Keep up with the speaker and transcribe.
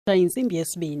Insimbi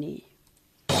yesibini.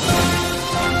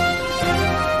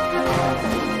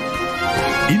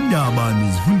 Indaba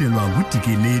nizifundelwa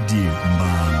nguDikeledi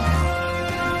Mbanga.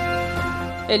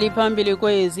 Eliphambili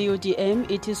kwezi-I-UDM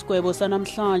ithi isigwebo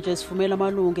sanamhlanje sivumela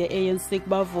amalungu e-ANC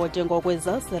bavote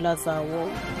ngokwezazela zawo.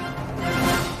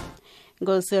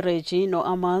 Ngosireji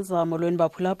no-Amaza molweni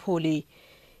baphulaphuli.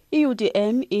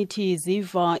 I-UDM ithi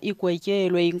ziva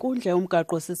igwetyelwe inkundla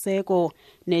yomgaqo-siseko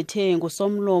nethe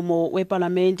ngusomlomo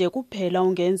wepalamente kuphela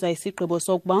ungenza isigqibo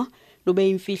sokuba lube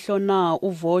imfihlo na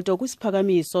uvoto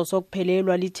kwisiphakamiso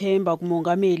sokuphelelwa lithemba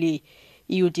kumongameli.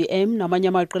 I-UDM namanye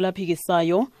amaqela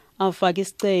aphikisayo afaka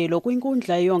isicelo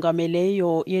kwinkundla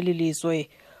eyongameleyo yeli lizwe.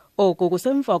 Oku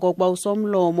kusemva kokuba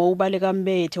usomlomo ubaleka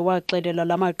mbethe waxelela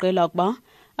la maqela ukuba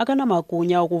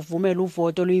akanamagunya okuvumela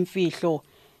uvoto luyimfihlo.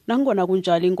 Nangona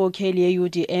kunjalo inkokheli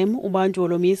ye-UDM ubantu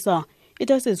olomisa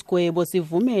ithi isigwebo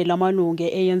sivumela amalungu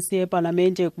e-ANC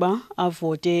epalamente ukuba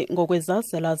avote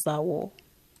ngokwezazela zawo.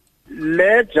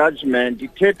 Le judgment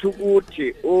ithetha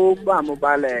ukuthi uba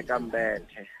mubaleka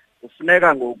mbethe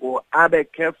kufuneka ngoku abe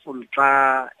careful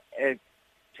xa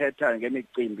ethetha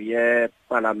ngemicimbi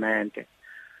yeparlamente.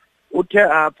 Uthe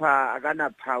apha akana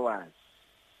powers.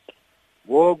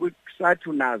 Ngoku sathi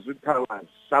unazo i-powers.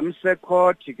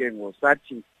 Samsekhothi ke ngoku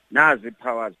sathi nazi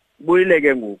i-powers. Buyile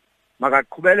ke ngoku.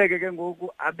 Makaqhubeleke ke ngoku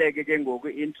abeke ke ngoku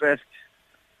i-interest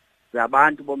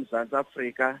zabantu boMzantsi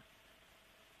Afrika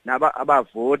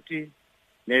abavoti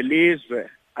nelizwe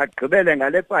agqibele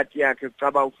ngale pati yakhe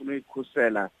caba ufuna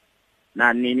uyikhusela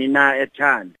nanini na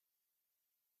ethanda.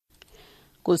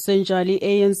 Kusenjalo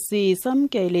i-ANC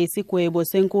samkele isigwebo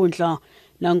senkundla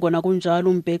nangona kunjalo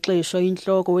umbhexesho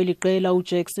inhloko weliqela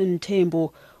uJackson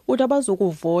Thembu uthi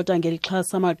abazukuvota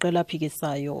ngelixhasa amaqela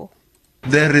aphikisayo.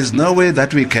 There is no way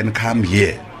that we can come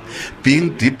here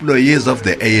being deployees of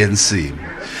the ANC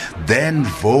then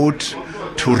vote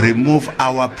to remove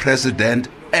our president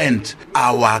and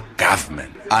our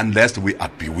government unless we are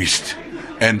bewitched.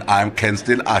 And I can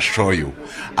still assure you,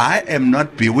 I am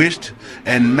not bewitched,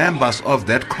 and members of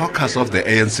that caucus of the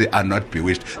ANC are not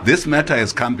bewitched. This matter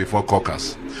has come before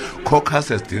caucus. Caucus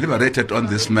has deliberated on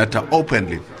this matter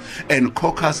openly, and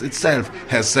caucus itself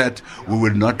has said we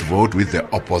will not vote with the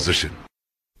opposition.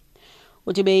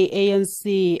 Uthi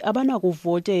be-ANC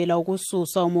abanakuvotela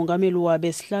ukususa umongameli wabo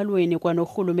esihlalweni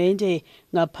kwanorhulumente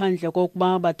ngaphandle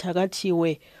kokuba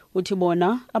bathakathiwe. Uthi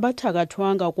bona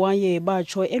abathakathwanga kwaye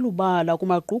batsho elubala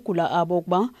kumagqugula abo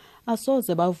ukuba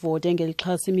asoze bavote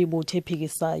ngelixhasa imibutho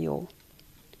ephikisayo.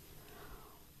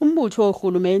 Umbutho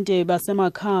worhulumente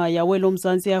basemakhaya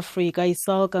weloMzantsi Afrika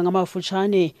isalga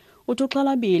ngamafutshane uthi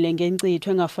uxhalabile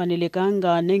ngenkcitho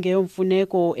engafanelekanga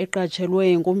nengeyomfuneko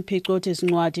eqatshelwe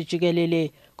ngumphicothi-sincwadi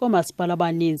jikelele koomasipala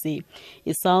abaninzi.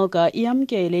 Isalga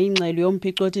iyamkele ingxelo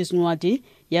yomphicothi-sincwadi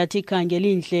yathi ikhangela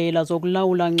iindlela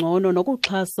zokulawula ngcono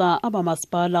nokuxhasa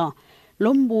abamasipala.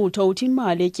 Lo mbutho uthi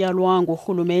imali etyalwa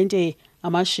ngurhulumente,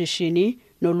 amashishini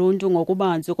noluntu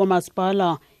ngokubanzi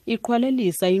koomasipala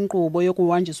iqhwalelisa inkqubo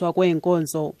yokuhanjiswa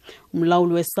kweenkonzo.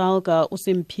 Umlawuli wesalga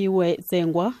uSimphiwe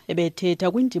Tsengwa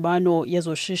ebethetha kwindibano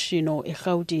yezoshishino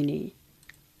eRhawutini.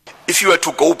 If you were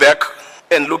to go back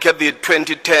and look at the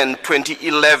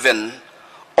 2010-2011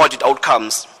 audit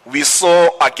outcomes, we saw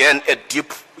again a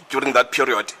dip during that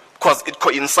period because it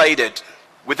coincided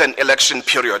with an election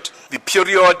period. The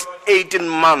period 18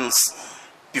 months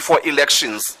before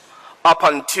elections up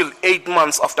until 8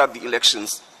 months after the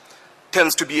elections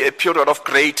tends to be a period of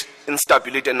great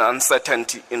instability and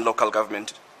uncertainty in local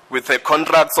government, with the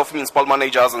contracts of municipal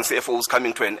managers and CFOs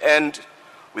coming to an end,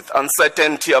 with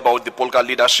uncertainty about the political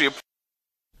leadership.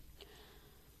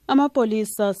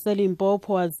 Amapolisa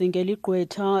seLimpopo azingela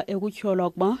igqwetha ekutyholwa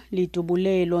ukuba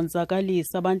lidubule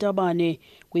lonzakalisa abantu abane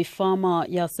kwifama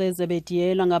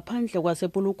yasezebediyela ngaphandle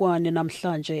kwasepulukwane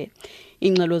namhlanje.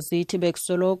 Ingxelo zithi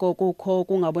bekusoloko kukho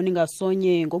kungaboni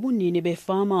ngasonye ngobunini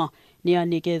befama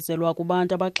niyanikezelwa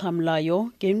kubantu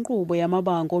abaxhamlayo ngenkqubo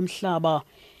yamabango omhlaba.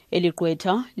 Eli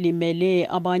gqwetha limele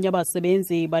abanye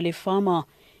abasebenzi bale fama.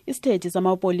 Isithethi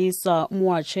samapolisa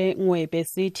Mwache Ngwebe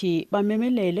sithi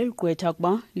bamemelele igqwetha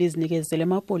kuba lizinikezele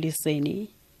emapoliseni.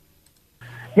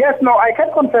 Yes, no, I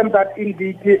can confirm that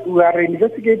indeed we are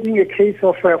investigating a case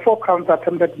of 4 counts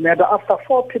attempted murder after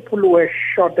 4 people were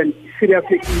shot and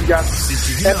seriously injured.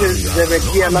 That is the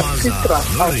Vegiela Citra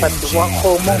outside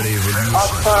Wakomo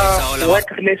after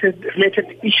work-related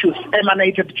issues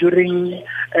emanated during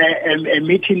a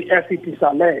meeting as it is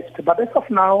alleged. But as of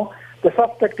now, the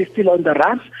suspect is still on the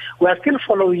run. We are still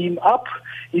following him up.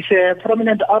 He's a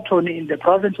prominent attorney in the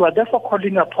province. We are therefore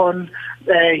calling upon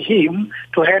him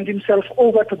to hand himself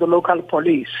over to the local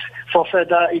police for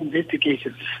further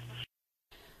investigations.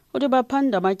 uthi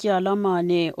baphanda amatyala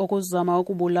amane okuzama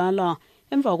ukubulala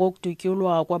emva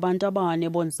kokudutyulwa kwabantu abane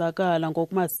bonzakala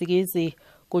ngokumasikizi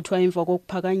kuthiwa emva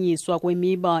kokuphakanyiswa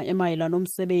kwemiba emayela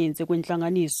nomsebenzi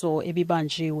kwintlanganiso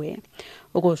ebibanjiwe.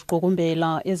 Ukuziqukumbela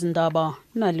ezi ndaba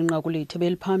nalinqaku lethu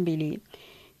beliphambili.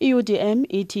 I-UDM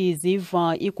ithi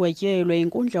ziva igwetyelwe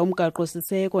inkundla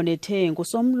yomgaqo-siseko nethengu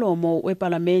somlomo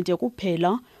wepalamente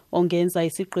kuphela ongenza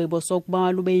isigqibo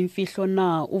sokuba lube yimfihlo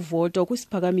na uvoto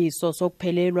kwisiphakamiso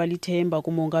sokuphelelwa lithemba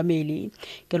kumongameli.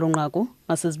 Ngelo nqaku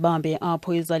masizibambe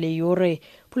apho izale yure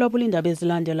phulaphula iindaba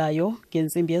ezilandelayo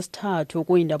ngentsimbi yesithathu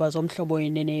kwiindaba zomhlobo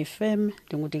wenene FM.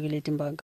 NdinguDikeledi Mbanga.